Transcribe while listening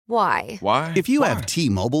Why? Why? If you have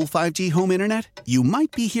T-Mobile 5G home internet, you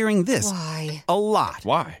might be hearing this Why? a lot.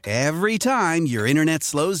 Why? Every time your internet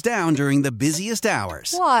slows down during the busiest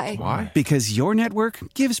hours. Why? Why? Because your network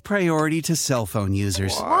gives priority to cell phone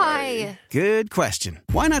users. Why? Good question.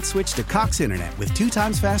 Why not switch to Cox Internet with 2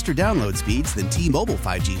 times faster download speeds than T-Mobile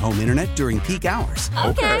 5G home internet during peak hours?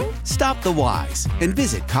 Okay. Stop the whys and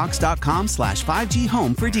visit cox.com/5G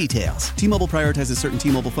home for details. T-Mobile prioritizes certain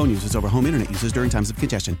T-Mobile phone users over home internet users during times of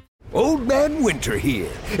congestion. Old Man Winter here.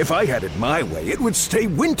 If I had it my way, it would stay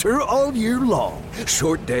winter all year long.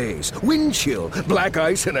 Short days, wind chill, black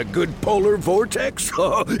ice, and a good polar vortex.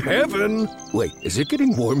 Oh, heaven. Wait, is it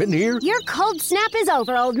getting warm in here? Your cold snap is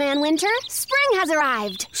over, Old Man Winter. Spring has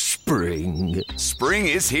arrived. Spring. Spring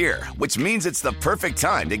is here, which means it's the perfect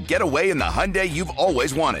time to get away in the Hyundai you've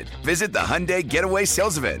always wanted. Visit the Hyundai Getaway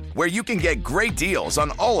Sales Event, where you can get great deals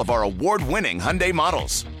on all of our award-winning Hyundai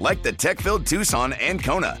models, like the tech-filled Tucson and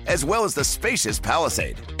Kona, as well as the spacious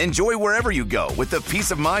Palisade. Enjoy wherever you go with the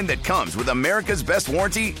peace of mind that comes with America's best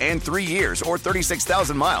warranty and 3 years or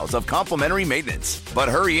 36,000 miles of complimentary maintenance. But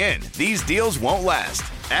hurry in, these deals won't last.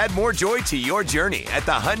 Add more joy to your journey at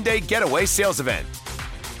the Hyundai Getaway Sales Event.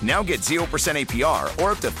 Now get 0% APR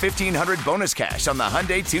or up to $1,500 bonus cash on the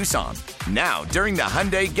Hyundai Tucson. Now, during the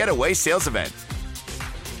Hyundai Getaway Sales Event.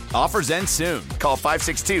 Offers end soon. Call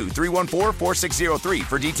 562-314-4603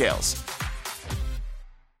 for details.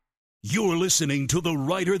 You're listening to the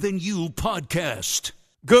Writer Than You podcast.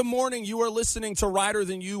 Good morning. You are listening to Writer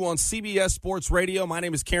Than You on CBS Sports Radio. My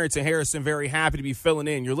name is Carrington Harrison. Very happy to be filling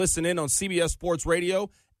in. You're listening in on CBS Sports Radio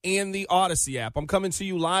and the Odyssey app. I'm coming to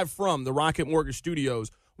you live from the Rocket Mortgage Studios.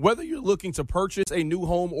 Whether you're looking to purchase a new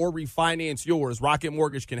home or refinance yours, Rocket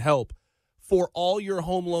Mortgage can help. For all your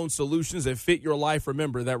home loan solutions that fit your life,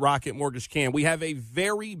 remember that Rocket Mortgage can. We have a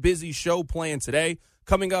very busy show planned today.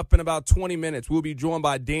 Coming up in about 20 minutes, we'll be joined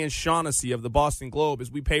by Dan Shaughnessy of the Boston Globe as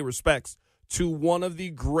we pay respects to one of the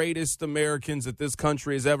greatest Americans that this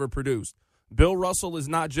country has ever produced. Bill Russell is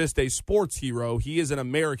not just a sports hero, he is an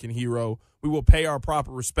American hero. We will pay our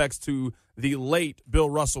proper respects to the late Bill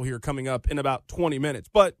Russell here coming up in about 20 minutes.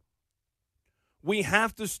 But we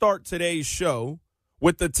have to start today's show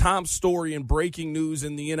with the top story and breaking news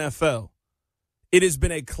in the NFL. It has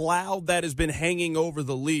been a cloud that has been hanging over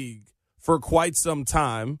the league for quite some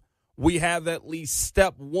time. We have at least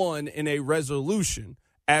step one in a resolution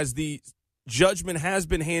as the judgment has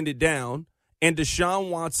been handed down, and Deshaun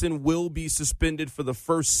Watson will be suspended for the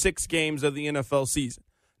first 6 games of the NFL season.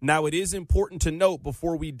 Now, it is important to note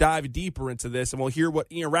before we dive deeper into this, and we'll hear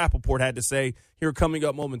what Ian Rappaport had to say here coming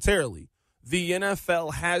up momentarily, the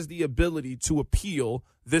NFL has the ability to appeal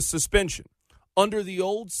this suspension. Under the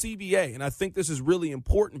old CBA, and I think this is really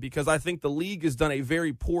important because I think the league has done a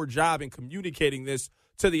very poor job in communicating this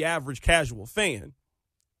to the average casual fan,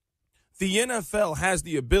 the NFL has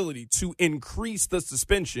the ability to increase the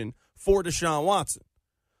suspension for Deshaun Watson.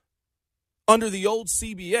 Under the old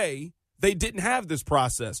CBA, they didn't have this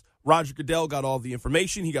process. Roger Goodell got all the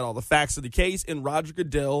information. He got all the facts of the case, and Roger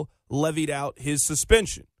Goodell levied out his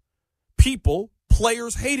suspension.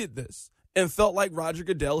 Players hated this and felt like Roger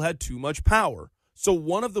Goodell had too much power. So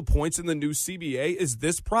one of the points in the new CBA is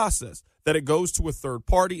this process, that it goes to a third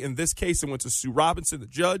party. In this case, it went to Sue Robinson, the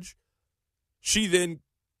judge. She then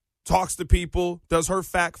talks to people, does her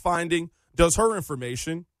fact-finding, does her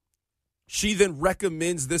information. She then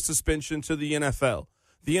recommends this suspension to the NFL.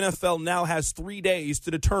 The NFL now has 3 days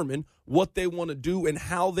to determine what they want to do and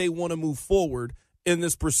how they want to move forward in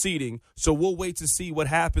this proceeding. So we'll wait to see what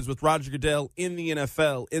happens with Roger Goodell in the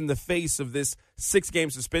NFL in the face of this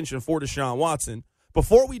 6-game suspension for Deshaun Watson.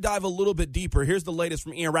 Before we dive a little bit deeper, here's the latest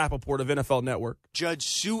from Ian Rappaport of NFL Network. Judge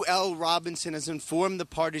Sue L. Robinson has informed the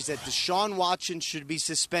parties that Deshaun Watson should be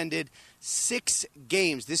suspended 6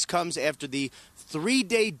 games. This comes after the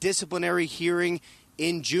 3-day disciplinary hearing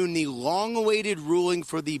in June, the long-awaited ruling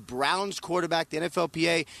for the Browns quarterback, the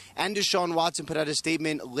NFLPA, and Deshaun Watson put out a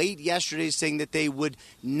statement late yesterday saying that they would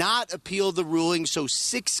not appeal the ruling, so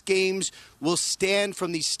 6 games will stand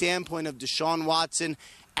from the standpoint of Deshaun Watson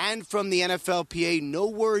and from the NFLPA. No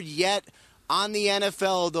word yet on the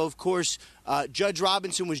NFL, though, of course, Judge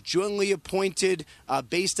Robinson was jointly appointed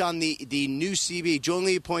based on the new CBA,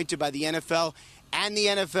 jointly appointed by the NFL and the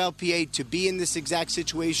NFLPA to be in this exact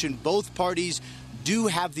situation. Both parties do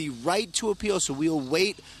have the right to appeal, so we'll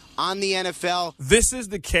wait on the NFL. This is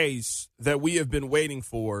the case that we have been waiting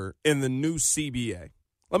for in the new CBA.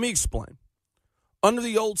 Let me explain. Under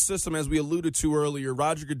the old system, as we alluded to earlier,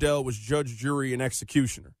 Roger Goodell was judge, jury, and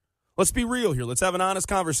executioner. Let's be real here. Let's have an honest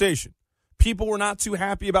conversation. People were not too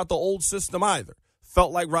happy about the old system either.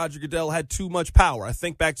 felt like Roger Goodell had too much power. I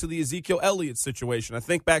think back to the Ezekiel Elliott situation. I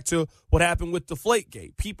think back to what happened with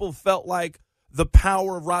Deflategate. People felt like the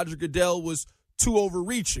power of Roger Goodell was too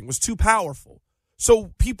overreaching, was too powerful.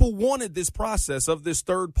 So people wanted this process of this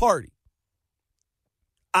third party.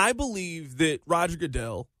 I believe that Roger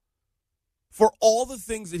Goodell, for all the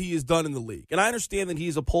things that he has done in the league, and I understand that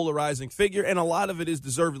he's a polarizing figure, and a lot of it is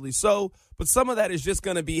deservedly so, but some of that is just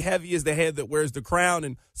going to be heavy as the head that wears the crown,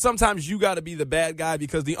 and sometimes you got to be the bad guy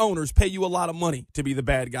because the owners pay you a lot of money to be the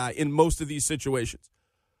bad guy in most of these situations.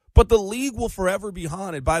 But the league will forever be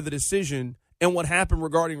haunted by the decision and what happened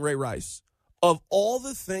regarding Ray Rice. Of all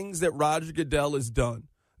the things that Roger Goodell has done,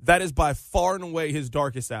 that is by far and away his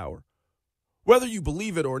darkest hour. Whether you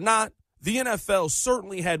believe it or not, the NFL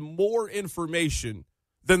certainly had more information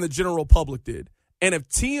than the general public did. And if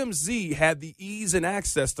TMZ had the ease and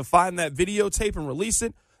access to find that videotape and release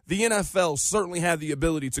it, the NFL certainly had the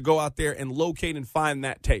ability to go out there and locate and find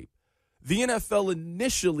that tape. The NFL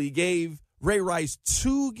initially gave Ray Rice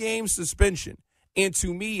 2-game suspension, and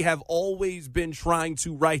to me have always been trying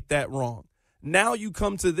to right that wrong. Now you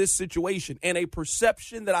come to this situation and a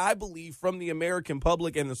perception that I believe from the American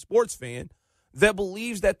public and the sports fan that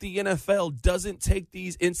believes that the NFL doesn't take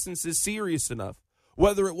these instances serious enough.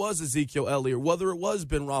 Whether it was Ezekiel Elliott, whether it was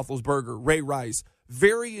Ben Roethlisberger, Ray Rice,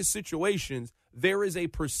 various situations, there is a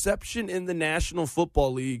perception in the National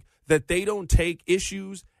Football League that they don't take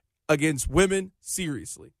issues against women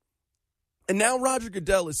seriously. And now Roger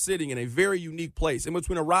Goodell is sitting in a very unique place, in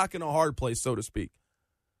between a rock and a hard place, so to speak.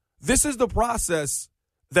 This is the process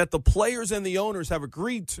that the players and the owners have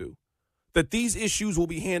agreed to, that these issues will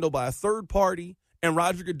be handled by a third party and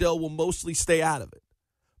Roger Goodell will mostly stay out of it.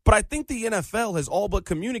 But I think the NFL has all but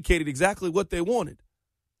communicated exactly what they wanted.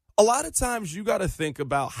 A lot of times you got to think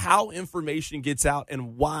about how information gets out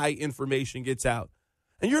and why information gets out.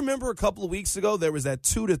 And you remember a couple of weeks ago, there was that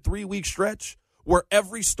 2 to 3 week stretch where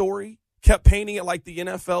every story kept painting it like the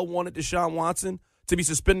NFL wanted Deshaun Watson to be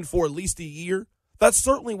suspended for at least a year. That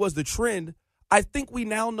certainly was the trend. I think we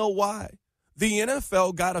now know why. The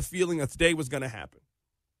NFL got a feeling that today was going to happen.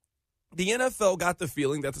 The NFL got the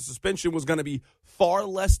feeling that the suspension was going to be far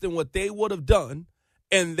less than what they would have done,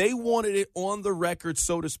 and they wanted it on the record,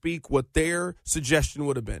 so to speak, what their suggestion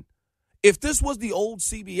would have been. If this was the old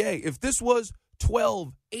CBA, if this was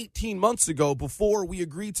 12, 18 months ago before we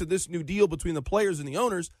agreed to this new deal between the players and the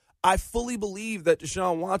owners, I fully believe that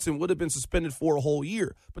Deshaun Watson would have been suspended for a whole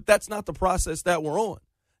year. But that's not the process that we're on.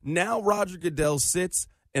 Now Roger Goodell sits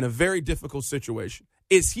in a very difficult situation.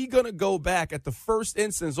 Is he going to go back at the first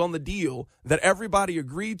instance on the deal that everybody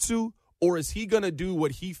agreed to, or is he going to do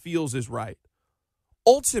what he feels is right?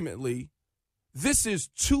 Ultimately, this is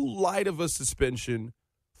too light of a suspension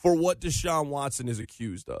for what Deshaun Watson is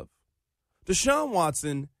accused of. Deshaun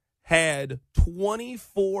Watson had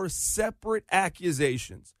 24 separate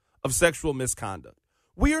accusations of sexual misconduct.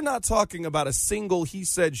 We are not talking about a single he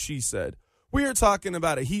said, she said. We are talking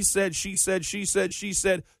about a he said, she said, she said, she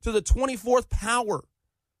said to the 24th power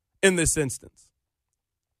in this instance.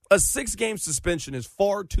 A 6-game suspension is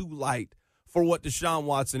far too light for what Deshaun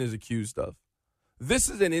Watson is accused of. This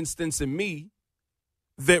is an instance in me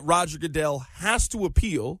that Roger Goodell has to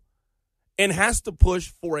appeal and has to push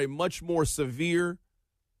for a much more severe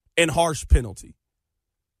and harsh penalty.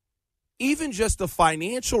 Even just the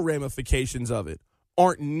financial ramifications of it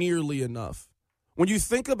aren't nearly enough. When you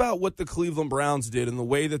think about what the Cleveland Browns did and the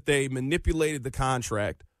way that they manipulated the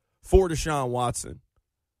contract for Deshaun Watson,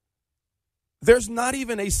 there's not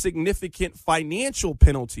even a significant financial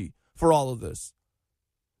penalty for all of this.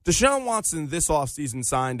 Deshaun Watson this offseason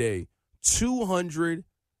signed a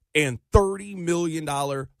 $230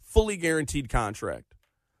 million fully guaranteed contract.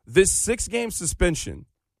 This 6-game suspension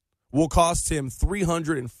will cost him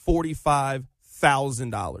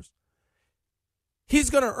 $345,000. He's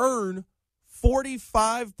going to earn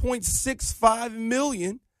 $45.65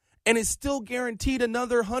 million and is still guaranteed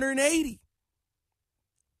another $180,000.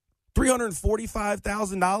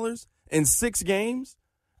 $345,000 in 6 games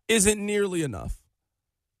isn't nearly enough.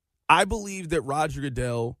 I believe that Roger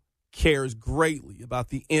Goodell cares greatly about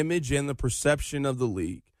the image and the perception of the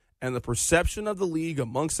league. And the perception of the league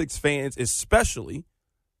amongst its fans, especially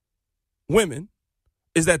women,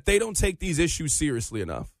 is that they don't take these issues seriously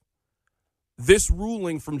enough. This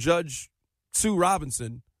ruling from Judge Sue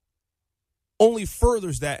Robinson only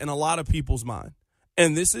furthers that in a lot of people's mind.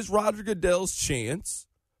 And this is Roger Goodell's chance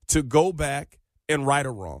to go back and right a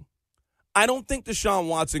wrong. I don't think Deshaun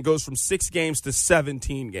Watson goes from 6 games to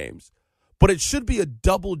 17 games, but it should be a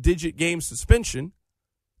double-digit game suspension.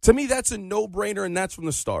 To me, that's a no-brainer, and that's from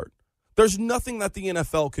the start. There's nothing that the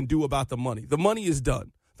NFL can do about the money. The money is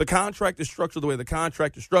done. The contract is structured the way the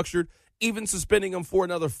contract is structured. Even suspending him for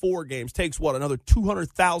another 4 games takes, another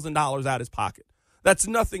 $200,000 out of his pocket. That's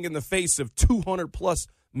nothing in the face of $200+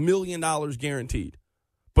 million guaranteed.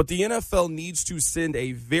 But the NFL needs to send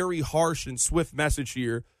a very harsh and swift message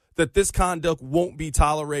here that this conduct won't be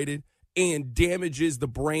tolerated and damages the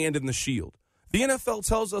brand and the shield. The NFL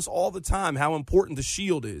tells us all the time how important the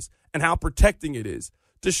shield is and how protecting it is.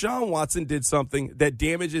 Deshaun Watson did something that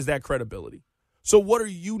damages that credibility. So what are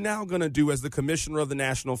you now going to do as the commissioner of the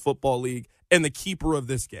National Football League and the keeper of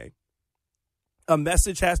this game? A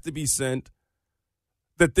message has to be sent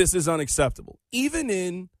that this is unacceptable. Even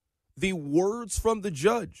in the words from the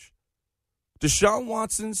judge, Deshaun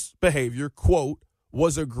Watson's behavior, quote,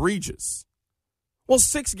 was egregious. Well,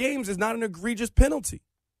 6 games is not an egregious penalty.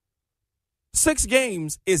 6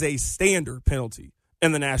 games is a standard penalty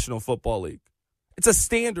in the National Football League. It's a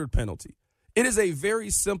standard penalty. It is a very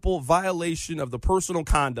simple violation of the personal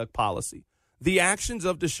conduct policy. The actions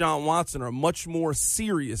of Deshaun Watson are much more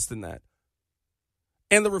serious than that.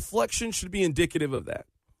 And the reflection should be indicative of that.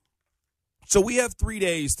 So we have 3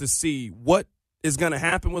 days to see what is going to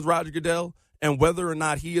happen with Roger Goodell and whether or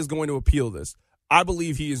not he is going to appeal this. I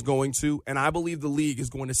believe he is going to, and I believe the league is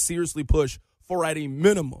going to seriously push for, at a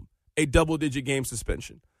minimum, a double-digit game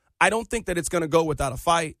suspension. I don't think that it's going to go without a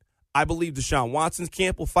fight. I believe Deshaun Watson's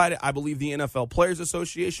camp will fight it. I believe the NFL Players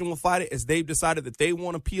Association will fight it as they've decided that they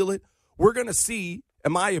want to appeal it. We're going to see,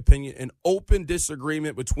 in my opinion, an open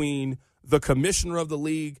disagreement between the commissioner of the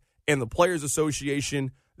league and the Players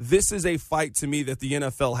Association. This is a fight to me that the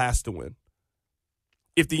NFL has to win.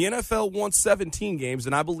 If the NFL wants 17 games,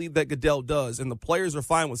 and I believe that Goodell does, and the players are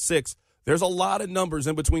fine with 6, there's a lot of numbers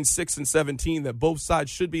in between 6 and 17 that both sides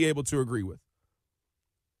should be able to agree with.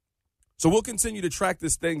 So we'll continue to track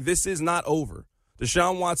this thing. This is not over.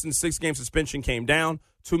 Deshaun Watson's 6-game suspension came down.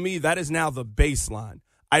 To me, that is now the baseline.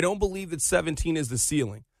 I don't believe that 17 is the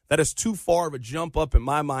ceiling. That is too far of a jump up in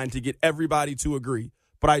my mind to get everybody to agree.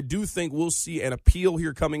 But I do think we'll see an appeal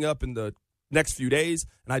here coming up in the next few days,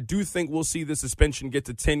 and I do think we'll see the suspension get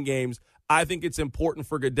to 10 games. I think it's important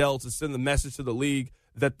for Goodell to send the message to the league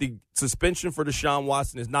that the suspension for Deshaun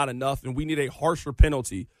Watson is not enough, and we need a harsher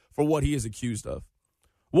penalty for what he is accused of.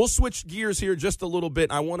 We'll switch gears here just a little bit.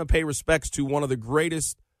 I want to pay respects to one of the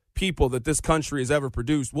greatest people that this country has ever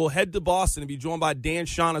produced. We'll head to Boston and be joined by Dan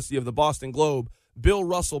Shaughnessy of the Boston Globe. Bill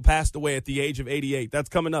Russell passed away at the age of 88. That's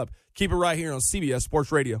coming up. Keep it right here on CBS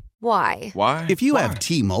Sports Radio. Why? If you have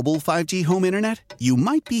T-Mobile 5G home internet, you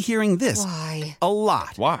might be hearing this Why? a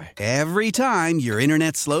lot. Why? Every time your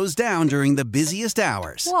internet slows down during the busiest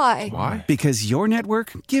hours. Why? Because your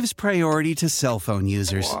network gives priority to cell phone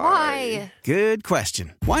users. Why? Good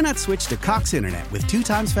question. Why not switch to Cox Internet with 2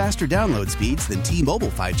 times faster download speeds than T-Mobile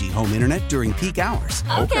 5G home internet during peak hours?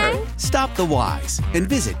 Okay. Stop the whys and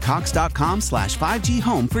visit cox.com/5G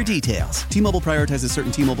home for details. T-Mobile prioritizes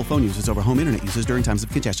certain T-Mobile phone users over home internet users during times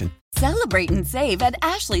of congestion. Celebrate and save at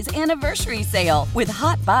Ashley's Anniversary Sale. With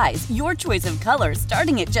Hot Buys, your choice of colors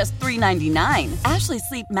starting at just $3.99. Ashley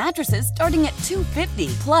Sleep mattresses starting at $2.50.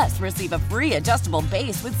 Plus, receive a free adjustable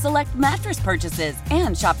base with select mattress purchases.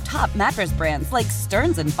 And shop top mattress brands like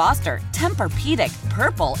Stearns & Foster, Tempur-Pedic,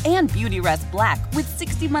 Purple, and Beautyrest Black with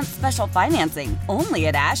 60-month special financing. Only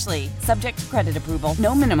at Ashley. Subject to credit approval.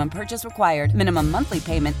 No minimum purchase required. Minimum monthly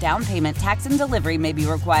payment, down payment, tax, and delivery may be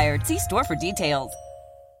required. See store for details.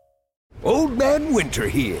 Old Man Winter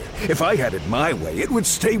here. If I had it my way, it would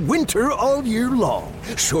stay winter all year long.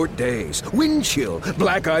 Short days, wind chill,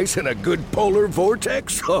 black ice, and a good polar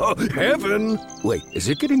vortex. Oh, heaven. Wait, is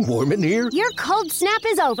it getting warm in here? Your cold snap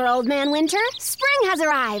is over, Old Man Winter. Spring has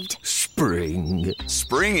arrived. Spring.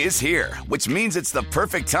 Spring is here, which means it's the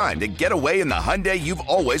perfect time to get away in the Hyundai you've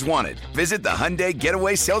always wanted. Visit the Hyundai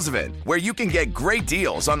Getaway Sales Event, where you can get great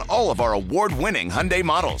deals on all of our award-winning Hyundai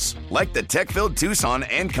models, like the tech-filled Tucson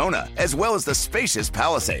and Kona, as well as the spacious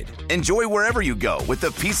Palisade. Enjoy wherever you go with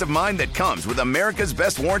the peace of mind that comes with America's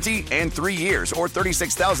best warranty and 3 years or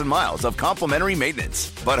 36,000 miles of complimentary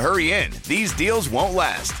maintenance. But hurry in, these deals won't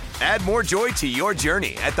last. Add more joy to your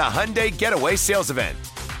journey at the Hyundai Getaway Sales Event.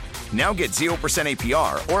 Now get 0%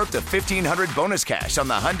 APR or up to $1,500 bonus cash on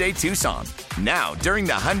the Hyundai Tucson. Now, during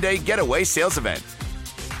the Hyundai Getaway Sales Event.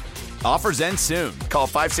 Offers end soon. Call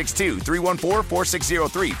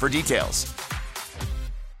 562-314-4603 for details.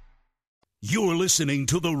 You're listening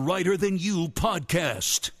to the Righter Than You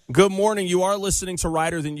podcast. Good morning. You are listening to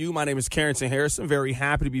Righter Than You. My name is Carrington Harrison. Very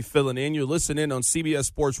happy to be filling in. You're listening on CBS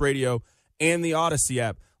Sports Radio and the Odyssey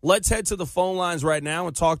app. Let's head to the phone lines right now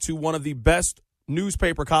and talk to one of the best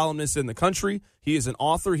newspaper columnists in the country. He is an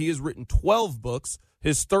author. He has written 12 books.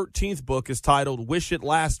 His 13th book is titled Wish It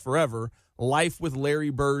Last Forever. Life with Larry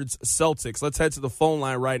Bird's Celtics. Let's head to the phone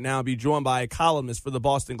line right now and be joined by a columnist for the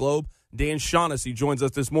Boston Globe, Dan Shaughnessy, joins us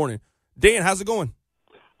this morning. Dan, how's it going?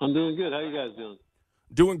 I'm doing good. How you guys doing?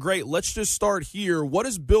 Doing great. Let's just start here. What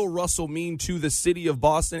does Bill Russell mean to the city of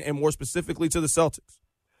Boston and more specifically to the Celtics?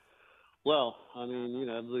 Well, I mean,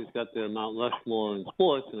 everybody's got their Mount Rushmore in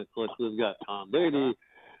sports, and, of course, we've got Tom Brady,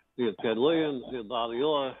 we have Ted Williams, we have Bobby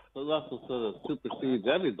Orr, but Russell sort of supersedes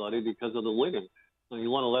everybody because of the winning. He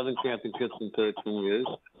won 11 championships in 13 years,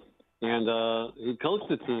 and he coached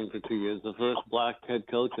the team for 2 years, the first black head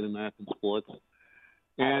coach in American sports,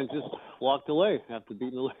 and just walked away after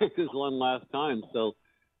beating the Lakers one last time. So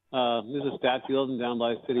there's a statue of him down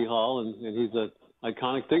by City Hall, and he's an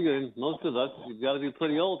iconic figure. And most of us, you've got to be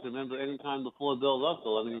pretty old to remember any time before Bill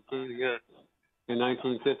Russell. I mean, he came here in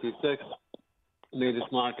 1956, made his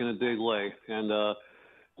mark in a big way, and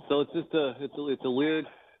so it's just it's a weird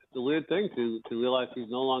thing to realize he's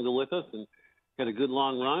no longer with us, and had a good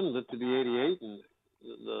long run, lived to be 88, and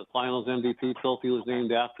the Finals MVP trophy was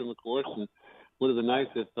named after him, of course. And would have been nice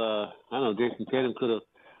if Jason Tatum could have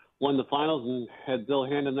won the Finals and had Bill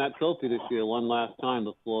hand him that trophy this year one last time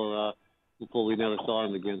before we never saw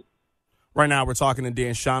him again. Right now, we're talking to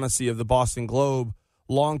Dan Shaughnessy of the Boston Globe,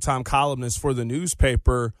 longtime columnist for the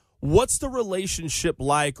newspaper. What's the relationship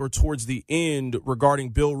like, or towards the end, regarding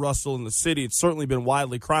Bill Russell and the city? It's certainly been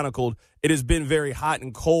widely chronicled. It has been very hot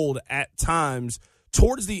and cold at times.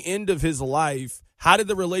 Towards the end of his life, how did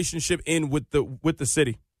the relationship end with the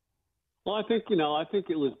city? Well, I think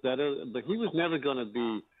it was better, but he was never going to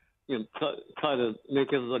be, try to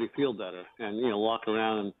make everybody feel better and walk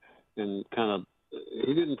around and kind of.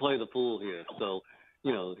 He didn't play the fool here, so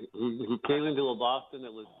he came into a Boston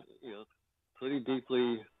that was pretty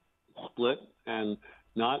deeply split and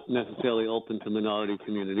not necessarily open to minority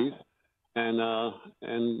communities, and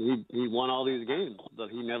he won all these games, but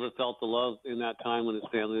he never felt the love in that time when his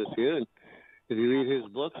family was here. And if you read his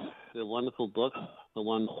books, they're wonderful books. The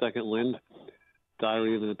one, Second Wind,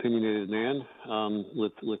 Diary of an Opinionated Man,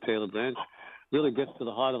 with Taylor Branch, really gets to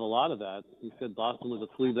the heart of a lot of that. He said Boston was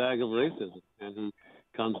a flea bag of racism, and he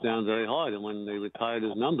comes down very hard. And when they retired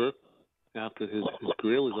his number after his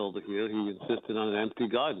career was over here, he insisted on an empty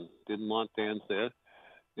garden, didn't want fans there,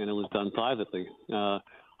 and it was done privately.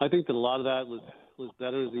 I think that a lot of that was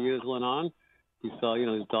better as the years went on. He saw,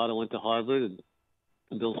 his daughter went to Harvard,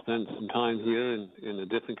 and Bill spent some time here in a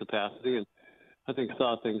different capacity, and I think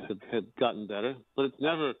saw things had gotten better. But it's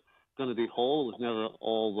never going to be whole. It was never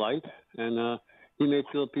all right, and he made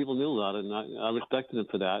sure people knew about it, and I respected him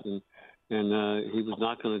for that. And he was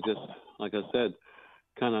not going to just, like I said,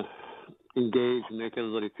 kind of engage and make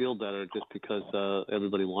everybody feel better just because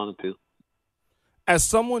everybody wanted to. As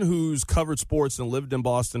someone who's covered sports and lived in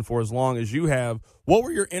Boston for as long as you have, what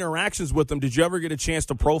were your interactions with him? Did you ever get a chance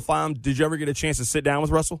to profile him? Did you ever get a chance to sit down with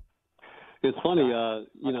Russell? It's funny,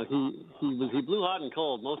 he blew hot and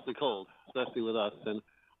cold, mostly cold, especially with us, and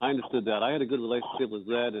I understood that. I had a good relationship with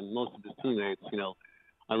Red and most of his teammates.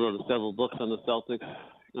 I wrote several books on the Celtics,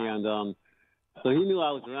 and so he knew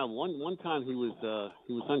I was around. One time he was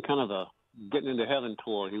on kind of a getting into heaven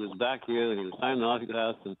tour. He was back here and he was signing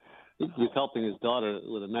autographs, and he was helping his daughter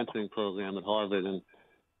with a mentoring program at Harvard. And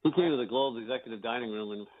he came to the Globe's executive dining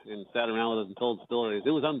room and sat around with us and told stories. It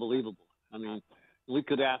was unbelievable. I mean, we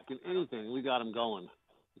could ask him anything. We got him going.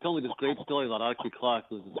 He told me this great story about Archie Clark,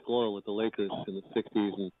 who was the scorer with the Lakers in the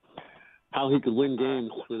 60s, and how he could win games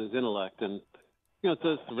with his intellect. And, it's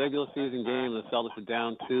a regular season game, and the Celtics are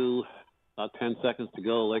down 2, about 10 seconds to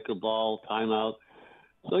go, Laker ball, timeout.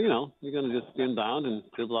 So, you're going to just inbound and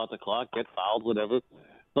dribble out the clock, get fouled, whatever.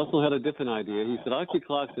 Russell had a different idea. He said, Archie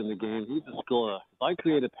Clark's in the game. He's a scorer. If I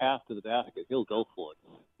create a path to the basket, he'll go for it,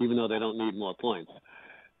 even though they don't need more points.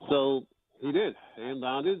 So he did. They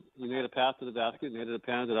inbounded. He made a pass to the basket, made it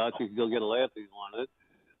apparent that Archie could go get a layup if he wanted it.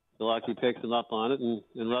 So Archie takes him up on it,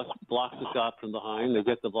 and Russ blocks the shot from behind. They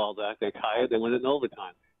get the ball back. They tie it. They win it in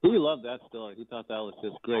overtime. He loved that story. He thought that was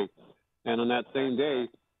just great. And on that same day,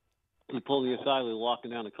 he pulled me aside. We were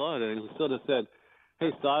walking down the corridor, and he sort of said,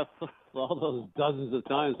 "Hey, sorry for all those dozens of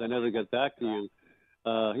times I never get back to you.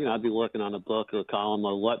 I'd be working on a book or a column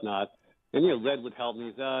or whatnot. And, Red would help me.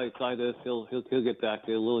 He said, try this. He'll get back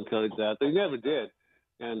to you. We'll encourage that." But he never did.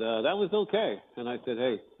 And that was okay. And I said,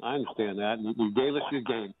 "Hey, I understand that. You gave us your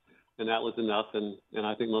game." And that was enough. And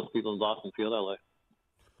I think most people in Boston feel that way.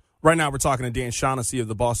 Right now, we're talking to Dan Shaughnessy of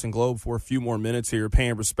the Boston Globe for a few more minutes here,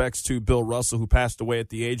 paying respects to Bill Russell, who passed away at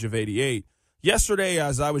the age of 88. Yesterday,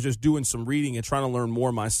 as I was just doing some reading and trying to learn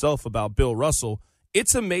more myself about Bill Russell,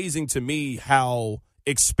 it's amazing to me how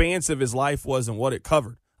expansive his life was and what it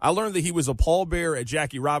covered. I learned that he was a pallbearer at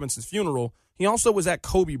Jackie Robinson's funeral, he also was at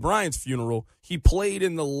Kobe Bryant's funeral. He played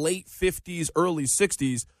in the late 50s, early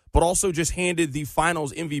 60s, but also just handed the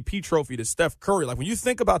finals MVP trophy to Steph Curry. Like, when you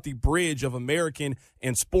think about the bridge of American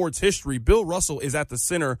and sports history, Bill Russell is at the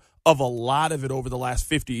center of a lot of it over the last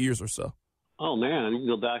 50 years or so. Oh, man, you can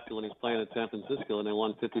go back to when he was playing at San Francisco, and they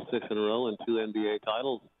won 56 in a row and 2 NBA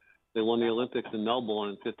titles. They won the Olympics in Melbourne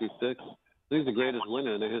in 56. He's the greatest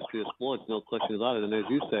winner in the history of sports, no question about it. And as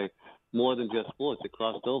you say, more than just sports, it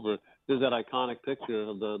crossed over. There's that iconic picture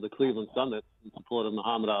of the Cleveland Summit in support of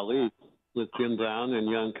Muhammad Ali with Jim Brown and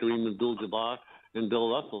young Kareem Abdul-Jabbar and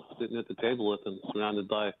Bill Russell sitting at the table with him, surrounded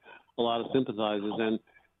by a lot of sympathizers. And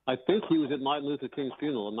I think he was at Martin Luther King's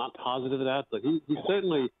funeral. I'm not positive of that, but he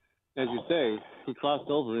certainly, as you say, he crossed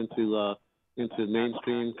over into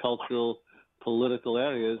mainstream cultural, political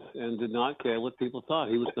areas and did not care what people thought.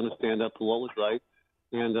 He was going to stand up for what was right,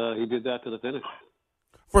 and he did that to the finish.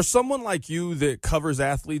 For someone like you that covers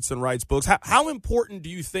athletes and writes books, how important do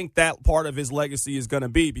you think that part of his legacy is going to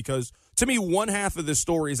be? Because to me, one half of this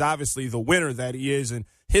story is obviously the winner that he is, and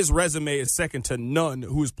his resume is second to none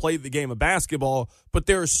who's played the game of basketball. But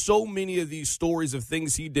there are so many of these stories of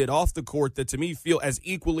things he did off the court that to me feel as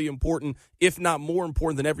equally important, if not more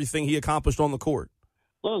important, than everything he accomplished on the court.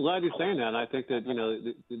 Well, I'm glad you're saying that. I think that,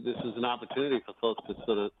 this is an opportunity for folks to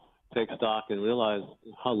sort of take stock and realize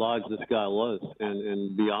how large this guy was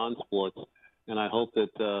and beyond sports. And I hope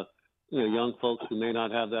that, young folks who may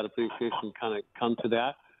not have that appreciation kind of come to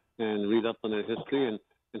that and read up on their history and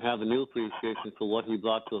have a new appreciation for what he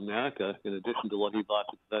brought to America in addition to what he brought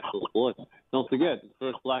to professional sports. Don't forget,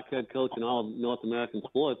 first black head coach in all of North American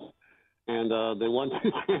sports, and they won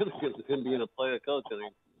 2 championships with him being a player coach. I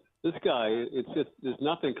mean, this guy, there's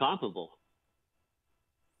nothing comparable.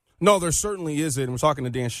 No, there certainly isn't. We're talking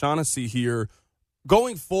to Dan Shaughnessy here.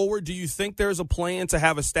 Going forward, do you think there's a plan to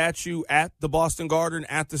have a statue at the Boston Garden,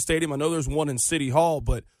 at the stadium? I know there's one in City Hall,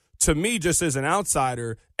 but to me, just as an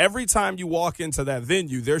outsider, every time you walk into that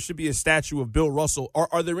venue, there should be a statue of Bill Russell.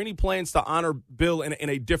 Are there any plans to honor Bill in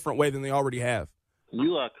a different way than they already have?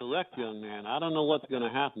 You are correct, young man. I don't know what's going to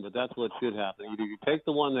happen, but that's what should happen. Either you take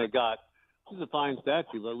the one they got, this is a fine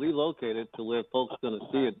statue, but relocate it to where folks are going to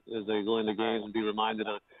see it as they go into games and be reminded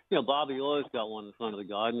of, Bobby Orr's got one in front of the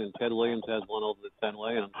Garden, and Ted Williams has one over at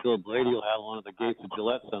Fenway, and I'm sure Brady will have one at the gates of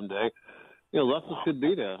Gillette someday. Russell should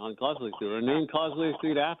be there on Causeway Street, or name Causeway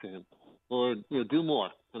Street after him, or, do more.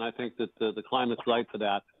 And I think that the climate's right for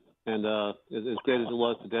that. And as great as it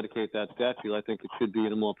was to dedicate that statue, I think it should be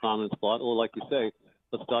in a more prominent spot, or like you say,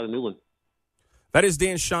 let's start a new one. That is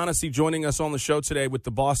Dan Shaughnessy joining us on the show today with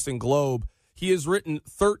the Boston Globe. He has written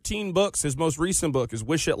 13 books. His most recent book is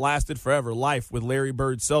Wish It Lasted Forever, Life with Larry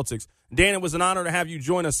Bird Celtics. Dan, it was an honor to have you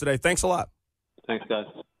join us today. Thanks a lot. Thanks, guys.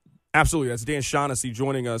 Absolutely. That's Dan Shaughnessy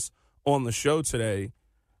joining us on the show today.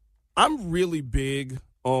 I'm really big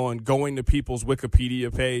on going to people's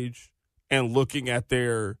Wikipedia page and looking at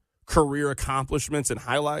their career accomplishments and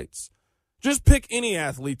highlights. Just pick any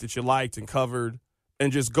athlete that you liked and covered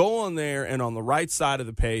and just go on there, and on the right side of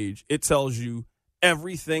the page, it tells you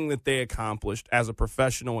everything that they accomplished as a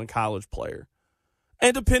professional and college player.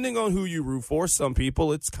 And depending on who you root for, some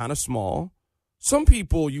people it's kind of small. Some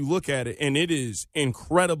people you look at it and it is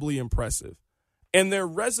incredibly impressive. And their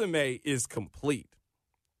resume is complete.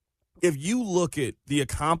 If you look at the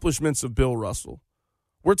accomplishments of Bill Russell,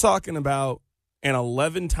 we're talking about an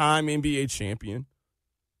 11-time NBA champion,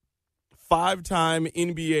 5-time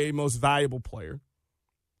NBA most valuable player,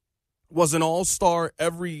 was an all-star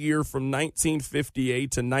every year from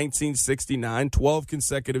 1958 to 1969, 12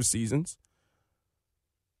 consecutive seasons.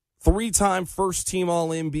 3-time first-team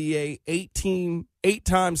All-NBA,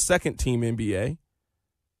 8-time second-team NBA.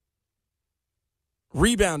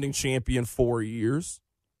 Rebounding champion 4 years.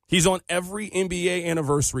 He's on every NBA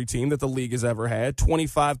anniversary team that the league has ever had,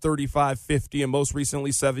 25, 35, 50, and most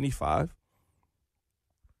recently 75.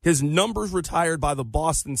 His numbers retired by the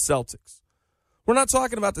Boston Celtics. We're not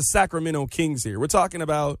talking about the Sacramento Kings here. We're talking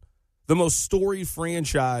about the most storied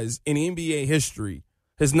franchise in NBA history.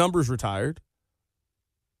 His numbers retired.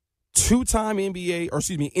 2-time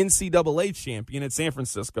NCAA champion at San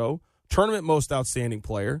Francisco. Tournament most outstanding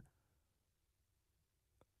player.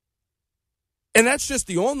 And that's just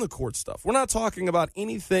the on-the-court stuff. We're not talking about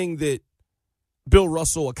anything that Bill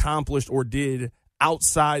Russell accomplished or did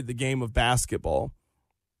outside the game of basketball.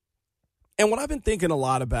 And what I've been thinking a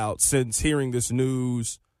lot about since hearing this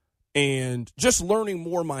news and just learning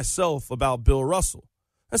more myself about Bill Russell,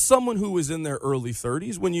 as someone who is in their early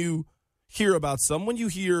 30s, when you hear about someone, you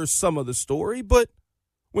hear some of the story, but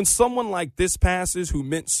when someone like this passes who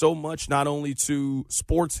meant so much not only to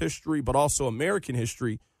sports history but also American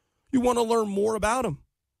history, you want to learn more about him.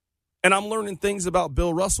 And I'm learning things about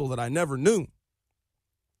Bill Russell that I never knew.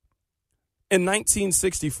 In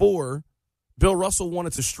 1964, Bill Russell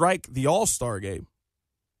wanted to strike the All-Star game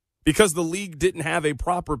because the league didn't have a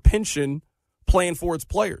proper pension plan for its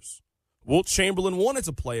players. Wilt Chamberlain wanted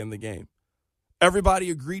to play in the game. Everybody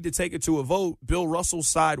agreed to take it to a vote. Bill Russell's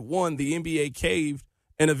side won. The NBA caved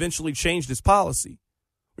and eventually changed its policy.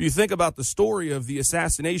 When you think about the story of the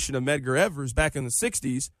assassination of Medgar Evers back in the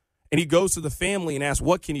 60s, and he goes to the family and asks,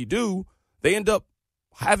 what can he do? They end up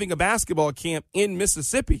having a basketball camp in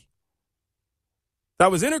Mississippi that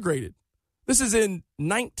was integrated. This is in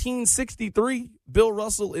 1963. Bill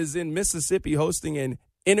Russell is in Mississippi hosting an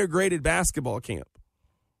integrated basketball camp.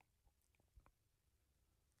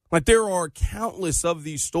 Like, there are countless of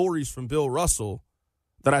these stories from Bill Russell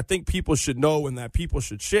that I think people should know and that people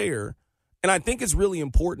should share. And I think it's really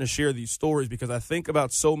important to share these stories because I think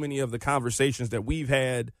about so many of the conversations that we've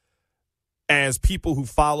had as people who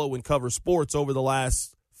follow and cover sports over the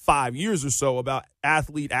last 5 years or so about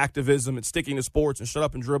athlete activism and sticking to sports and shut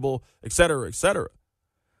up and dribble, et cetera, et cetera.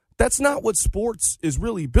 That's not what sports is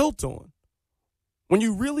really built on. When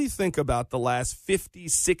you really think about the last 50,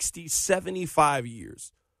 60, 75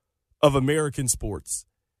 years of American sports,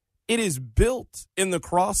 it is built in the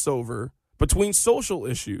crossover between social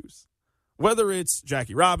issues, whether it's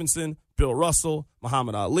Jackie Robinson, Bill Russell,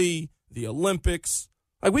 Muhammad Ali, the Olympics.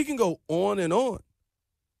 Like, we can go on and on.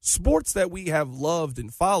 Sports that we have loved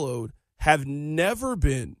and followed have never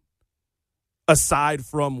been, aside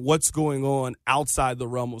from what's going on outside the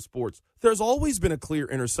realm of sports, there's always been a clear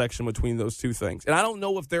intersection between those two things. And I don't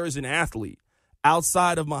know if there is an athlete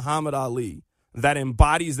outside of Muhammad Ali that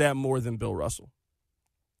embodies that more than Bill Russell.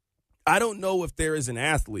 I don't know if there is an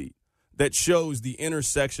athlete that shows the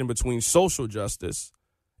intersection between social justice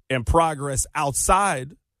and progress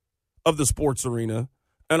outside of the sports arena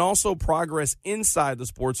and also progress inside the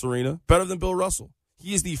sports arena better than Bill Russell.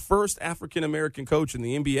 He is the first African-American coach in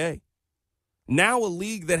the NBA. Now a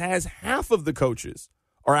league that has half of the coaches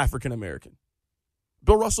are African-American.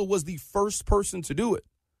 Bill Russell was the first person to do it.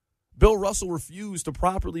 Bill Russell refused to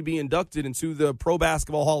properly be inducted into the Pro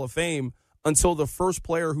Basketball Hall of Fame until the first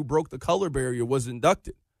player who broke the color barrier was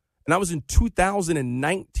inducted. And that was in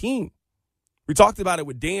 2019. We talked about it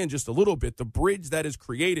with Dan just a little bit, the bridge that is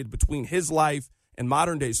created between his life and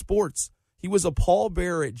modern-day sports. He was a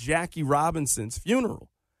pallbearer at Jackie Robinson's funeral.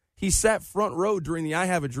 He sat front row during the I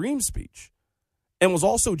Have a Dream speech and was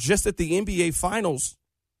also just at the NBA Finals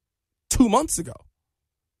 2 months ago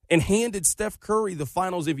and handed Steph Curry the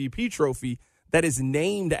Finals MVP trophy that is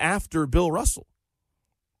named after Bill Russell.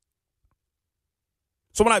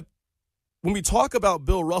 So when we talk about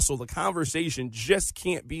Bill Russell, the conversation just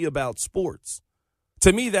can't be about sports.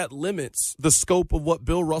 To me, that limits the scope of what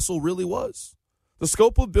Bill Russell really was. The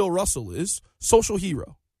scope of Bill Russell is social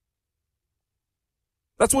hero.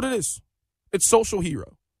 That's what it is. It's social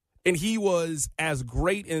hero. And he was as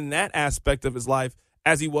great in that aspect of his life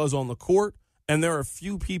as he was on the court. And there are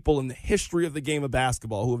few people in the history of the game of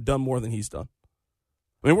basketball who have done more than he's done.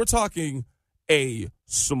 I mean, we're talking a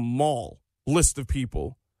small list of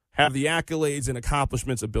people have the accolades and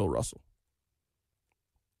accomplishments of Bill Russell.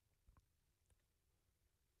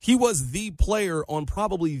 He was the player on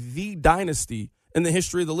probably the dynasty in the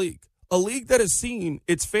history of the league, a league that has seen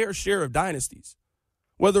its fair share of dynasties,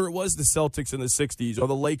 whether it was the Celtics in the 60s or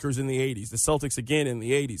the Lakers in the 80s, the Celtics again in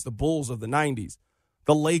the 80s, the Bulls of the 90s,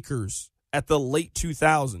 the Lakers at the late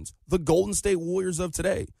 2000s, the Golden State Warriors of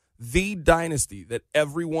today. The dynasty that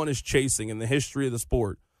everyone is chasing in the history of the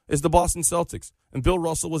sport is the Boston Celtics, and Bill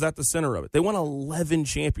Russell was at the center of it. They won 11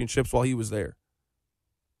 championships while he was there.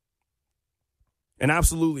 An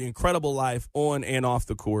absolutely incredible life on and off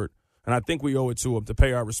the court, and I think we owe it to him to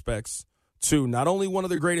pay our respects to not only one of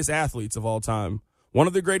the greatest athletes of all time, one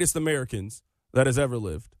of the greatest Americans that has ever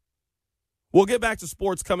lived. We'll get back to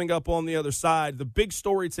sports coming up on the other side. The big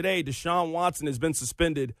story today, Deshaun Watson has been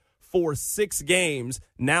suspended for 6 games.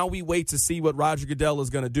 Now we wait to see what Roger Goodell is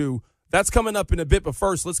going to do. That's coming up in a bit, but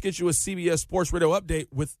first, let's get you a CBS Sports Radio update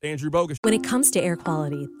with Andrew Bogusch. When it comes to air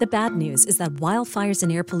quality, the bad news is that wildfires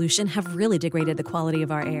and air pollution have really degraded the quality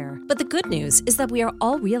of our air. But the good news is that we are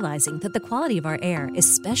all realizing that the quality of our air,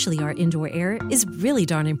 especially our indoor air, is really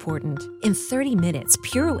darn important. In 30 minutes,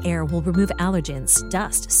 Puro Air will remove allergens,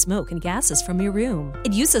 dust, smoke, and gases from your room.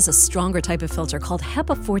 It uses a stronger type of filter called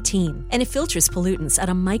HEPA 14, and it filters pollutants at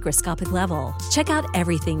a microscopic level. Check out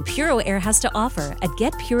everything Puro Air has to offer at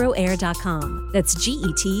getpuroair.com. That's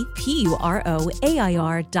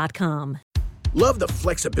GETPUROAIR.com. Love the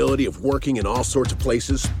flexibility of working in all sorts of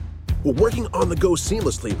places? Well, working on the go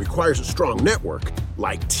seamlessly requires a strong network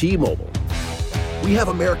like T-Mobile. We have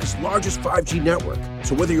America's largest 5G network.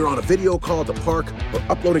 So whether you're on a video call at the park or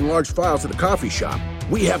uploading large files at the coffee shop,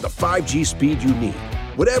 we have the 5G speed you need.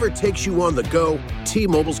 Whatever takes you on the go,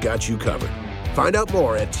 T-Mobile's got you covered. Find out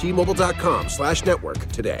more at T-Mobile.com/network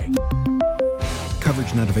today.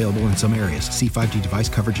 Coverage not available in some areas. See 5G device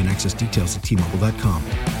coverage and access details at T-Mobile.com.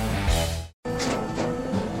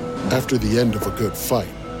 After the end of a good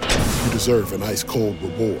fight, you deserve an ice-cold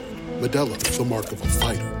reward. Modelo is the mark of a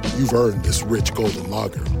fighter. You've earned this rich golden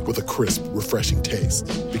lager with a crisp, refreshing taste.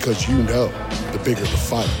 Because you know, the bigger the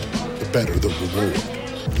fight, the better the reward.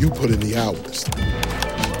 You put in the hours,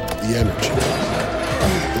 the energy,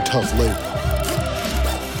 the tough labor.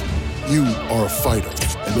 You are a fighter,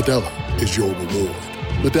 and Modelo is your reward.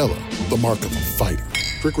 Modelo, the mark of a fighter.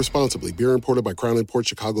 Drink responsibly. Beer imported by Crown Imports,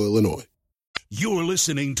 Chicago, Illinois. You're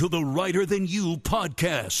listening to the Writer Than You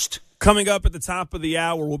podcast. Coming up at the top of the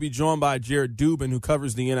hour, we'll be joined by Jared Dubin, who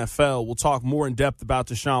covers the NFL. We'll talk more in depth about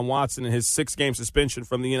Deshaun Watson and his 6-game suspension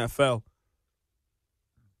from the NFL.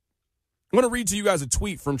 I'm going to read to you guys a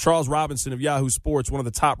tweet from Charles Robinson of Yahoo Sports, one of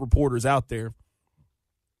the top reporters out there.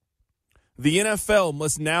 The NFL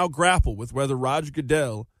must now grapple with whether Roger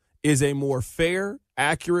Goodell is a more fair,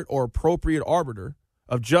 accurate, or appropriate arbiter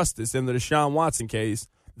of justice in the Deshaun Watson case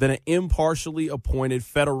than an impartially appointed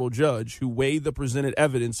federal judge who weighed the presented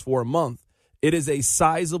evidence for a month. It is a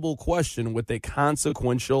sizable question with a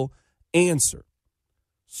consequential answer.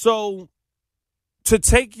 So, to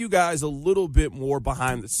take you guys a little bit more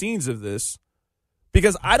behind the scenes of this,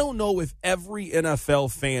 because I don't know if every NFL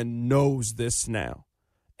fan knows this now.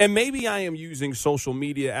 And maybe I am using social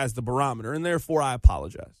media as the barometer, and therefore I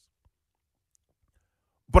apologize.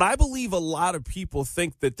 But I believe a lot of people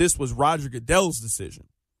think that this was Roger Goodell's decision.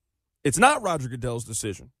 It's not Roger Goodell's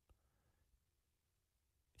decision.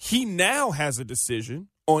 He now has a decision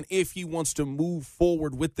on if he wants to move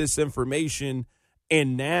forward with this information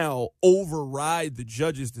and now override the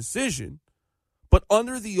judge's decision. But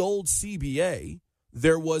under the old CBA,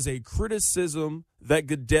 there was a criticism that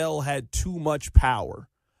Goodell had too much power.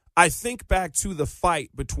 I think back to the fight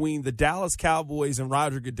between the Dallas Cowboys and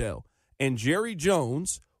Roger Goodell, and Jerry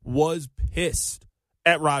Jones was pissed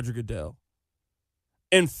at Roger Goodell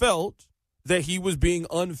and felt that he was being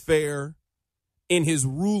unfair in his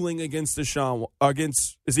ruling against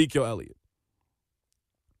Ezekiel Elliott.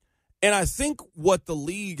 And I think what the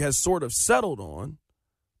league has sort of settled on,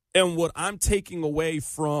 and what I'm taking away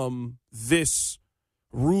from this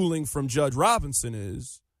ruling from Judge Robinson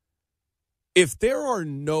is, if there are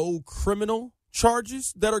no criminal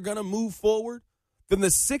charges that are going to move forward, then the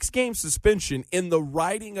 6-game suspension in the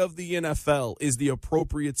writing of the NFL is the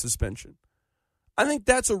appropriate suspension. I think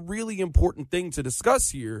that's a really important thing to discuss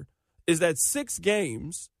here, is that 6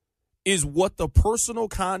 games is what the personal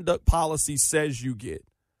conduct policy says you get.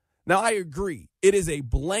 Now, I agree. It is a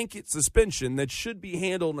blanket suspension that should be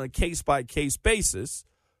handled on a case-by-case basis.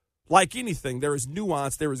 Like anything, there is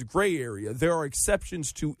nuance, there is gray area. There are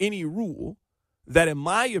exceptions to any rule that, in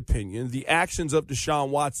my opinion, the actions of Deshaun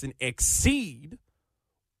Watson exceed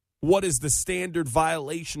what is the standard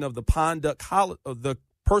violation of the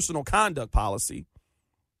personal conduct policy.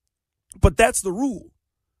 But that's the rule.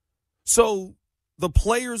 So the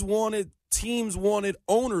players wanted, teams wanted,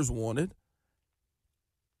 owners wanted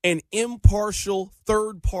an impartial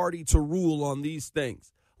third party to rule on these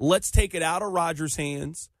things. Let's take it out of Rodgers'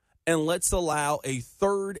 hands and let's allow a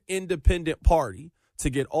third independent party to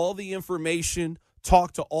get all the information,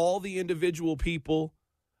 talk to all the individual people,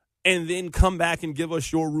 and then come back and give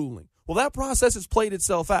us your ruling. Well, that process has played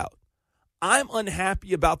itself out. I'm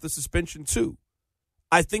unhappy about the suspension, too.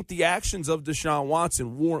 I think the actions of Deshaun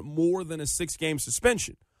Watson warrant more than a 6-game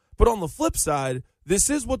suspension. But on the flip side, this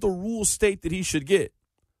is what the rules state that he should get.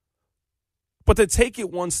 But to take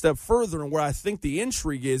it one step further, and where I think the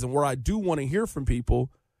intrigue is, and where I do want to hear from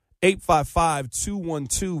people,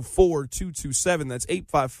 855-212-4227, that's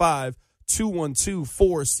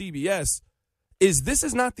 855-212-4CBS, is this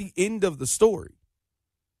is not the end of the story.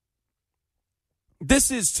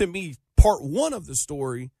 This is, to me, part 1 of the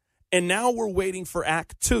story, and now we're waiting for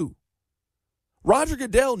Act 2. Roger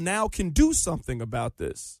Goodell now can do something about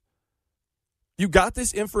this. You got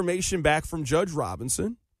this information back from Judge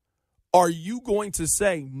Robinson. Are you going to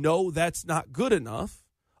say, no, that's not good enough,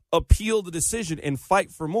 appeal the decision, and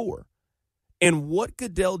fight for more? And what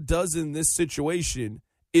Goodell does in this situation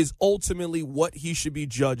is ultimately what he should be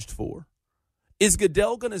judged for. Is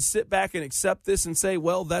Goodell going to sit back and accept this and say,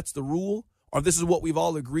 well, that's the rule, or this is what we've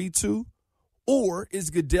all agreed to? Or is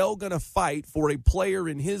Goodell going to fight for a player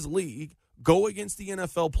in his league, go against the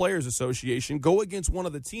NFL Players Association, go against one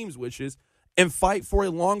of the team's wishes, and fight for a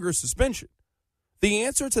longer suspension? The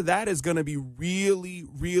answer to that is going to be really,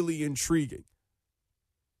 really intriguing.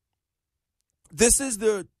 This is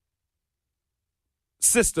the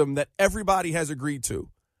system that everybody has agreed to.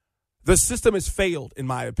 The system has failed, in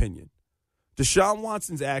my opinion. Deshaun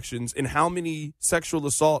Watson's actions and how many sexual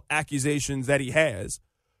assault accusations that he has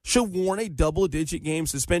should warrant a double-digit game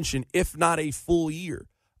suspension, if not a full year.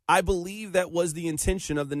 I believe that was the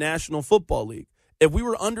intention of the National Football League. If we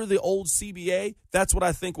were under the old CBA, that's what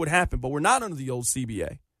I think would happen. But we're not under the old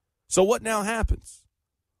CBA. So what now happens?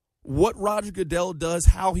 What Roger Goodell does,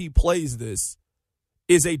 how he plays this,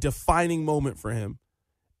 is a defining moment for him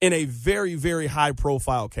in a very, very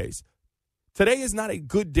high-profile case. Today is not a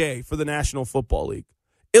good day for the National Football League.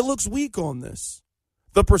 It looks weak on this.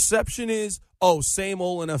 The perception is, same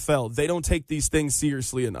old NFL. They don't take these things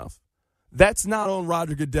seriously enough. That's not on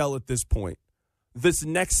Roger Goodell at this point. This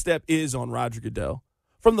next step is on Roger Goodell.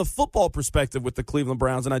 From the football perspective with the Cleveland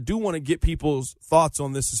Browns, and I do want to get people's thoughts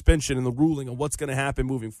on this suspension and the ruling and what's going to happen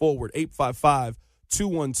moving forward,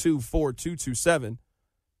 855-212-4227.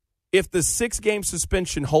 If the 6-game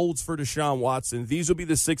suspension holds for Deshaun Watson, these will be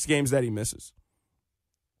the 6 games that he misses.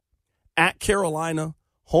 At Carolina,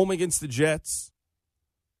 home against the Jets,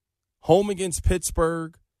 home against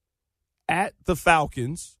Pittsburgh, at the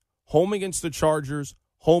Falcons, home against the Chargers,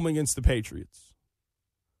 home against the Patriots.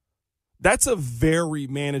 That's a very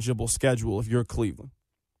manageable schedule if you're Cleveland.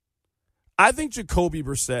 I think Jacoby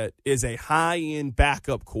Brissett is a high-end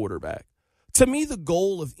backup quarterback. To me, the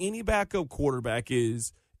goal of any backup quarterback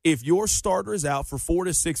is, if your starter is out for 4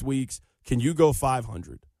 to 6 weeks, can you go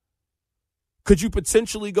 500? Could you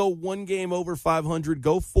potentially go one game over 500,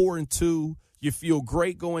 go 4-2? You feel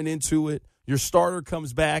great going into it. Your starter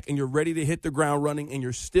comes back, and you're ready to hit the ground running, and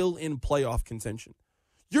you're still in playoff contention.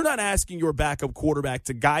 You're not asking your backup quarterback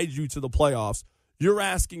to guide you to the playoffs. You're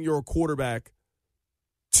asking your quarterback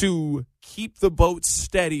to keep the boat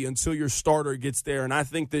steady until your starter gets there, and I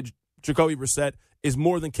think that Jacoby Brissett is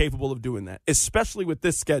more than capable of doing that, especially with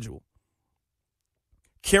this schedule.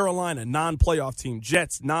 Carolina, non-playoff team.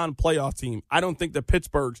 Jets, non-playoff team. I don't think that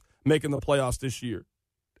Pittsburgh's making the playoffs this year.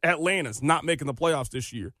 Atlanta's not making the playoffs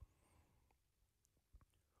this year.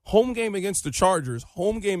 Home game against the Chargers,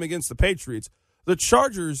 home game against the Patriots. The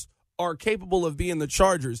Chargers are capable of being the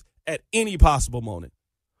Chargers at any possible moment.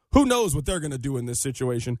 Who knows what they're going to do in this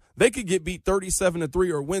situation? They could get beat 37-3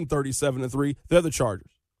 or win 37-3. They're the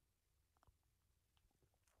Chargers.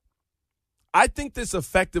 I think this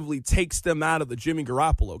effectively takes them out of the Jimmy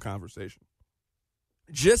Garoppolo conversation.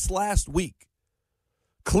 Just last week,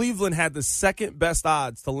 Cleveland had the second best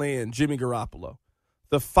odds to land Jimmy Garoppolo.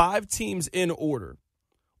 The 5 teams in order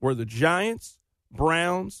were the Giants,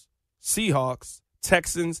 Browns, Seahawks,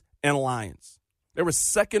 Texans, and Lions. They were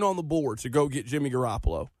second on the board to go get Jimmy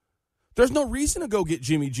Garoppolo. There's no reason to go get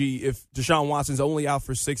Jimmy G if Deshaun Watson's only out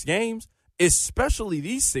for 6 games, especially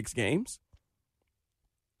these 6 games.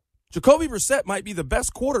 Jacoby Brissett might be the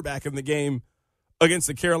best quarterback in the game against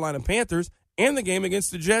the Carolina Panthers and the game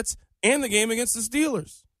against the Jets and the game against the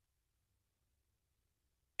Steelers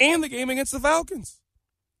and the game against the Falcons.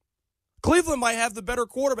 Cleveland might have the better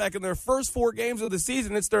quarterback in their first 4 games of the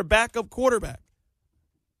season. It's their backup quarterback.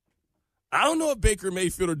 I don't know if Baker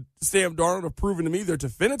Mayfield or Sam Darnold have proven to me they're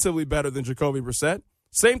definitively better than Jacoby Brissett.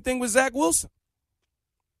 Same thing with Zach Wilson.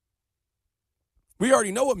 We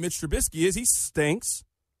already know what Mitch Trubisky is. He stinks.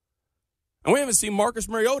 And we haven't seen Marcus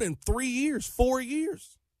Mariota in 3 years, 4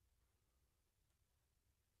 years.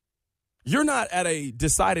 You're not at a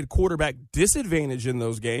decided quarterback disadvantage in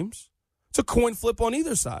those games. It's a coin flip on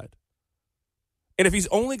either side. And if he's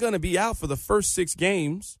only going to be out for the first 6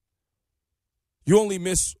 games, you only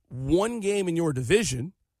miss 1 game in your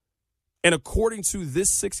division. And according to this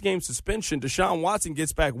 6-game suspension, Deshaun Watson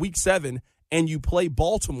gets back week 7, and you play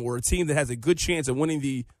Baltimore, a team that has a good chance of winning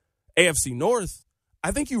the AFC North.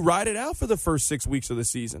 I think you ride it out for the first 6 weeks of the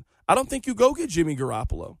season. I don't think you go get Jimmy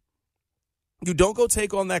Garoppolo. You don't go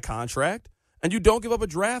take on that contract, and you don't give up a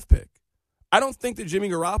draft pick. I don't think that Jimmy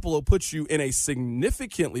Garoppolo puts you in a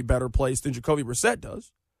significantly better place than Jacoby Brissett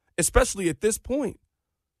does, especially at this point.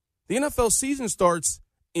 The NFL season starts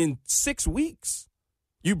in 6 weeks.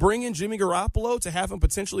 You bring in Jimmy Garoppolo to have him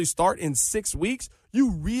potentially start in 6 weeks,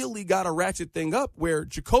 you really got to ratchet thing up where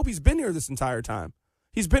Jacoby's been here this entire time.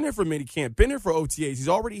 He's been here for minicamp, been here for OTAs. He's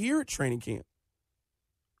already here at training camp.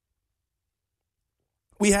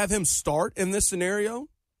 We have him start in this scenario.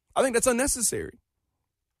 I think that's unnecessary.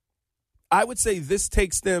 I would say this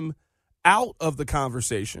takes them out of the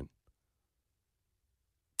conversation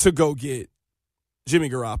to go get Jimmy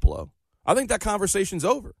Garoppolo. I think that conversation's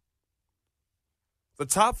over. The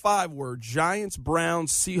top 5 were Giants,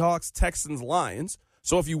 Browns, Seahawks, Texans, Lions.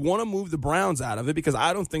 So if you want to move the Browns out of it, because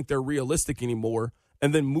I don't think they're realistic anymore,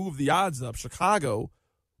 and then move the odds up, Chicago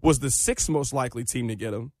was the 6th most likely team to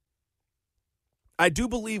get him. I do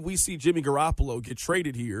believe we see Jimmy Garoppolo get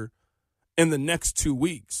traded here in the next 2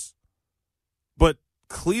 weeks. But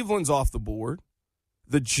Cleveland's off the board.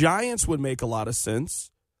 The Giants would make a lot of sense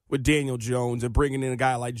with Daniel Jones and bringing in a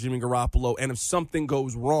guy like Jimmy Garoppolo. And if something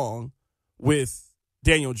goes wrong with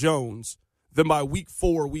Daniel Jones, then by week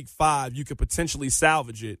 4, week 5, you could potentially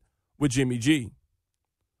salvage it with Jimmy G.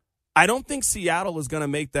 I don't think Seattle is going to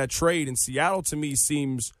make that trade, and Seattle to me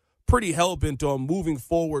seems pretty hell-bent on moving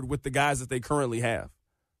forward with the guys that they currently have.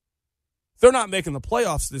 They're not making the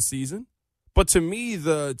playoffs this season, but to me,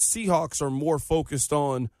 the Seahawks are more focused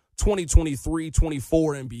on 2023,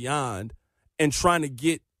 24, and beyond, and trying to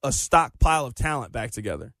get a stockpile of talent back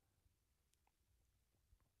together.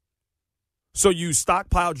 So you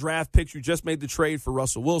stockpile draft picks. You just made the trade for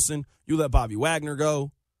Russell Wilson. You let Bobby Wagner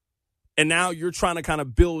go. And now you're trying to kind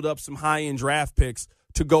of build up some high-end draft picks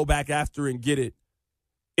to go back after and get it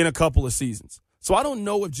in a couple of seasons. So I don't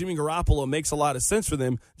know if Jimmy Garoppolo makes a lot of sense for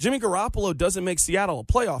them. Jimmy Garoppolo doesn't make Seattle a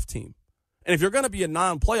playoff team. And if you're going to be a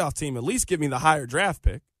non-playoff team, at least give me the higher draft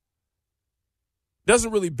pick.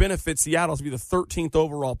 Doesn't really benefit Seattle to be the 13th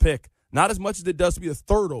overall pick. Not as much as it does to be the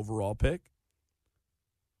 3rd overall pick.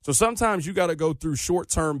 So sometimes you got to go through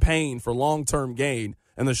short-term pain for long-term gain.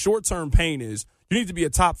 And the short-term pain is you need to be a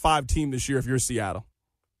top 5 team this year if you're Seattle.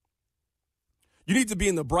 You need to be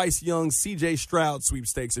in the Bryce Young, C.J. Stroud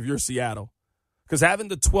sweepstakes if you're Seattle. Because having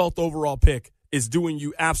the 12th overall pick is doing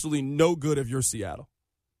you absolutely no good if you're Seattle.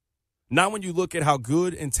 Not when you look at how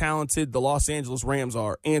good and talented the Los Angeles Rams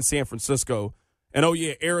are and San Francisco. And, oh,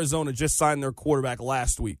 yeah, Arizona just signed their quarterback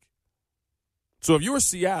last week. So if you're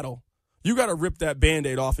Seattle, you got to rip that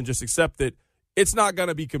Band-Aid off and just accept that it's not going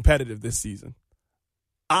to be competitive this season.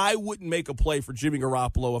 I wouldn't make a play for Jimmy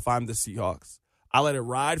Garoppolo if I'm the Seahawks. I let it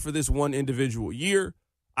ride for this one individual year.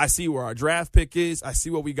 I see where our draft pick is. I see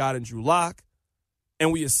what we got in Drew Lock.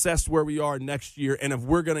 And we assess where we are next year and if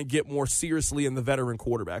we're going to get more seriously in the veteran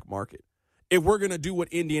quarterback market. If we're going to do what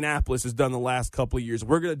Indianapolis has done the last couple of years, if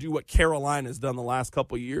we're going to do what Carolina has done the last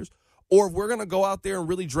couple of years, or if we're going to go out there and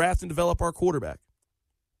really draft and develop our quarterback.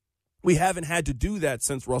 We haven't had to do that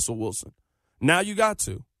since Russell Wilson. Now you got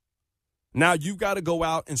to. Now you've got to go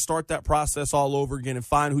out and start that process all over again and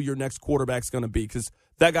find who your next quarterback's going to be because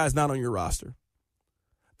that guy's not on your roster.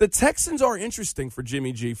 The Texans are interesting for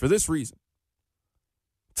Jimmy G for this reason.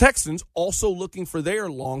 Texans also looking for their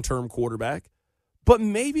long-term quarterback, but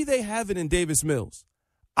maybe they have it in Davis Mills.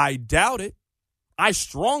 I doubt it. I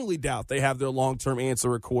strongly doubt they have their long-term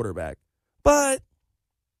answer at quarterback. But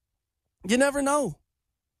you never know.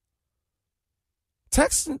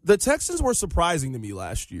 The Texans were surprising to me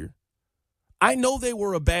last year. I know they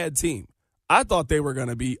were a bad team. I thought they were going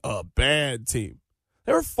to be a bad team.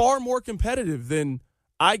 They were far more competitive than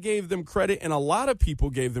I gave them credit, and a lot of people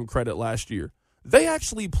gave them credit last year. They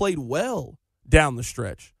actually played well down the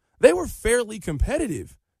stretch. They were fairly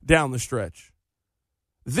competitive down the stretch.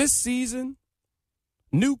 This season,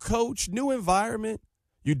 new coach, new environment.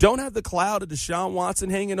 You don't have the cloud of Deshaun Watson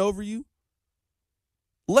hanging over you.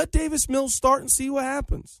 Let Davis Mills start and see what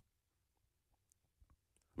happens.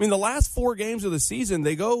 I mean, the last 4 games of the season,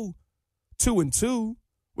 they go 2-2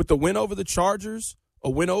 with the win over the Chargers, a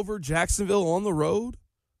win over Jacksonville on the road,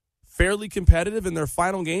 fairly competitive in their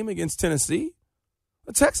final game against Tennessee.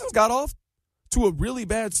 The Texans got off to a really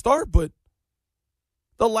bad start, but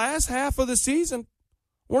the last half of the season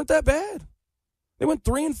weren't that bad. They went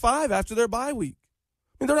 3-5 after their bye week.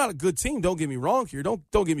 I mean, they're not a good team. Don't get me wrong here. Don't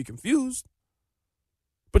get me confused.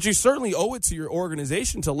 But you certainly owe it to your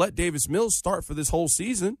organization to let Davis Mills start for this whole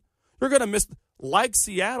season. You're going to miss, like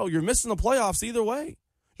Seattle, you're missing the playoffs either way.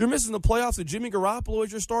 You're missing the playoffs with Jimmy Garoppolo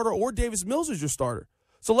as your starter or Davis Mills as your starter.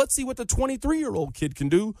 So let's see what the 23-year-old kid can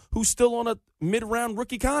do who's still on a mid-round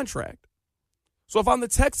rookie contract. So if I'm the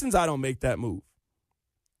Texans, I don't make that move.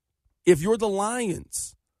 If you're the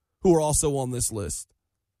Lions, who are also on this list,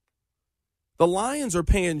 the Lions are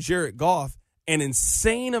paying Jared Goff an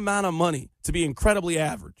insane amount of money to be incredibly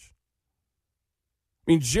average.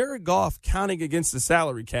 I mean, Jared Goff, counting against the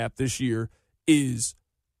salary cap this year, is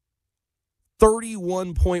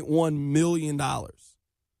 $31.1 million.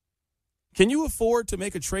 Can you afford to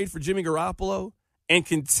make a trade for Jimmy Garoppolo and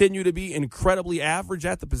continue to be incredibly average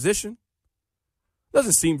at the position?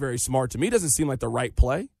 Doesn't seem very smart to me. Doesn't seem like the right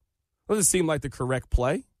play. Doesn't seem like the correct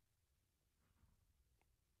play.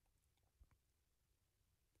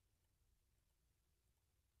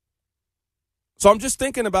 So I'm just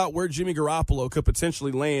thinking about where Jimmy Garoppolo could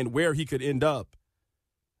potentially land, where he could end up.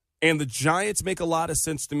 And the Giants make a lot of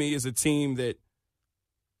sense to me as a team that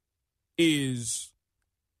is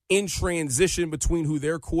in transition between who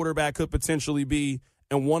their quarterback could potentially be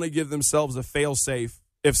and want to give themselves a fail-safe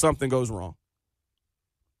if something goes wrong.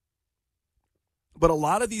 But a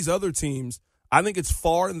lot of these other teams, I think it's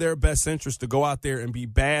far in their best interest to go out there and be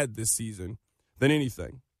bad this season than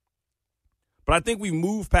anything. But I think we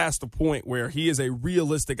moved past the point where he is a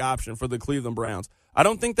realistic option for the Cleveland Browns. I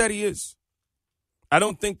don't think that he is. I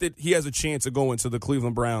don't think that he has a chance of going to the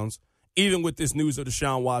Cleveland Browns, even with this news of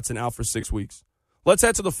Deshaun Watson out for 6 weeks. Let's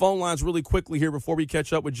head to the phone lines really quickly here before we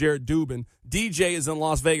catch up with Jared Dubin. DJ is in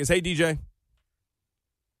Las Vegas. Hey, DJ.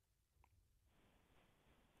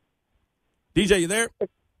 DJ, you there?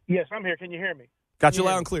 Yes, I'm here. Can you hear me? Got you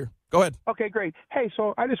loud and clear. Go ahead. Okay, great. Hey,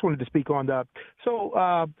 so I just wanted to speak on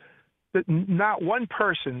not one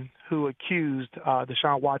person who accused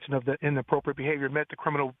Deshaun Watson of the inappropriate behavior met the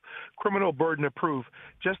criminal burden of proof,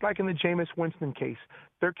 just like in the Jameis Winston case.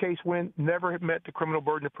 Their case never met the criminal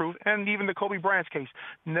burden of proof, and even the Kobe Bryant's case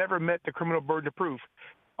never met the criminal burden of proof.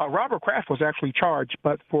 Robert Kraft was actually charged,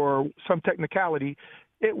 but for some technicality,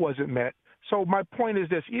 it wasn't met. So my point is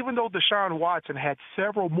this: even though Deshaun Watson had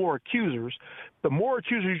several more accusers, the more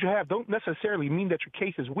accusers you have don't necessarily mean that your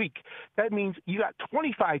case is weak. That means you got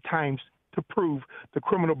 25 times to prove the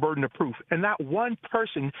criminal burden of proof, and not one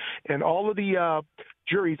person in all of the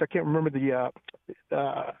juries. I can't remember the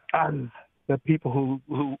people who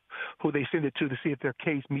they send it to see if their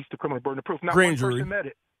case meets the criminal burden of proof. Not Grand one jury. person met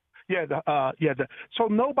it. So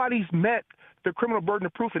nobody's met the criminal burden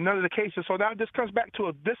of proof in none of the cases. So now this comes back to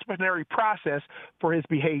a disciplinary process for his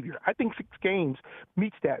behavior. I think 6 games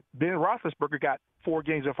meets that. Ben Roethlisberger got 4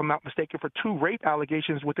 games, if I'm not mistaken, for 2 rape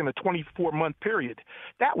allegations within a 24-month period.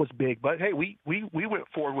 That was big, but hey, we went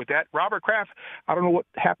forward with that. Robert Kraft, I don't know what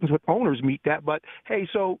happens with owners meet that, but hey,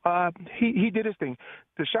 so he did his thing.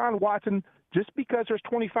 Deshaun Watson, just because there's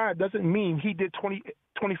 25 doesn't mean he did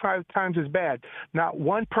 25 times as bad. Not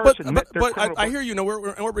one person met their criminal. I hear you.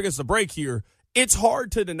 We're against the break here. It's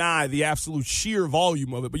hard to deny the absolute sheer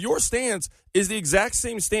volume of it, but your stance is the exact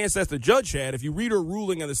same stance that the judge had. If you read her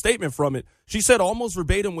ruling and the statement from it, she said almost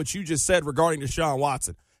verbatim what you just said regarding Deshaun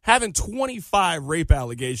Watson. Having 25 rape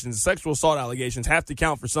allegations, sexual assault allegations have to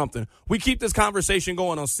count for something. We keep this conversation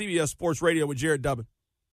going on CBS Sports Radio with Jared Dubin.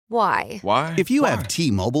 Why? If you have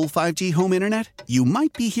T-Mobile 5G home internet, you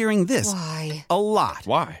might be hearing this a lot.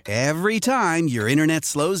 Why? Every time your internet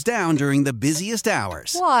slows down during the busiest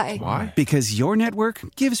hours. Why? Because your network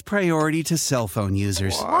gives priority to cell phone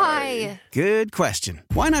users. Why? Good question.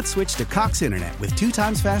 Why not switch to Cox Internet with 2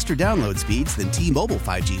 times faster download speeds than T-Mobile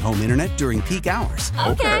 5G home internet during peak hours?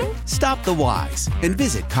 Okay. Stop the whys and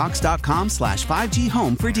visit cox.com/5G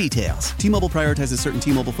home for details. T-Mobile prioritizes certain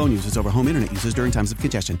T-Mobile phone users over home internet users during times of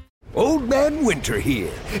congestion. Old Man Winter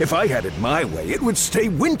here. If I had it my way, it would stay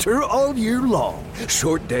winter all year long.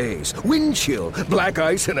 Short days, wind chill, black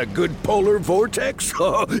ice, and a good polar vortex.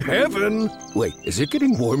 Oh, heaven. Wait, is it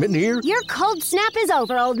getting warm in here? Your cold snap is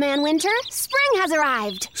over, Old Man Winter. Spring has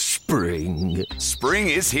arrived. Spring. Spring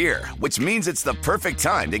is here, which means it's the perfect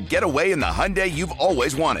time to get away in the Hyundai you've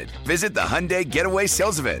always wanted. Visit the Hyundai Getaway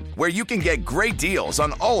Sales Event, where you can get great deals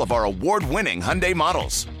on all of our award-winning Hyundai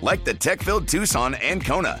models, like the tech-filled Tucson and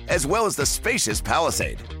Kona, as well as the spacious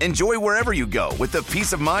Palisade. Enjoy wherever you go with the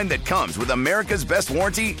peace of mind that comes with America's best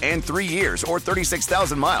warranty and 3 years or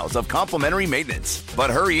 36,000 miles of complimentary maintenance. But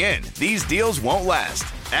hurry in, these deals won't last.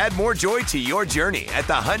 Add more joy to your journey at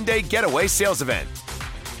the Hyundai Getaway Sales Event.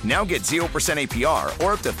 Now get 0% APR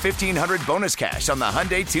or up to $1,500 bonus cash on the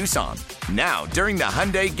Hyundai Tucson. Now, during the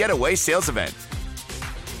Hyundai Getaway Sales Event.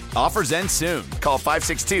 Offers end soon. Call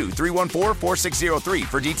 562-314-4603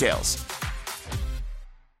 for details.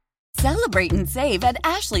 Celebrate and save at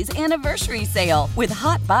Ashley's Anniversary Sale. With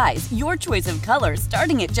Hot Buys, your choice of colors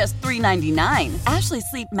starting at just $3.99. Ashley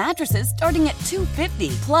Sleep mattresses starting at $2.50.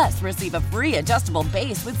 Plus, receive a free adjustable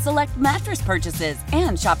base with select mattress purchases.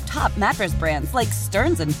 And shop top mattress brands like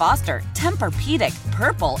Stearns & Foster, Tempur-Pedic,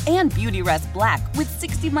 Purple, and Beautyrest Black with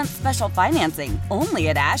 60-month special financing. Only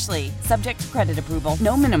at Ashley. Subject to credit approval.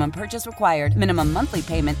 No minimum purchase required. Minimum monthly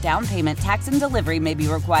payment, down payment, tax, and delivery may be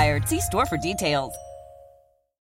required. See store for details.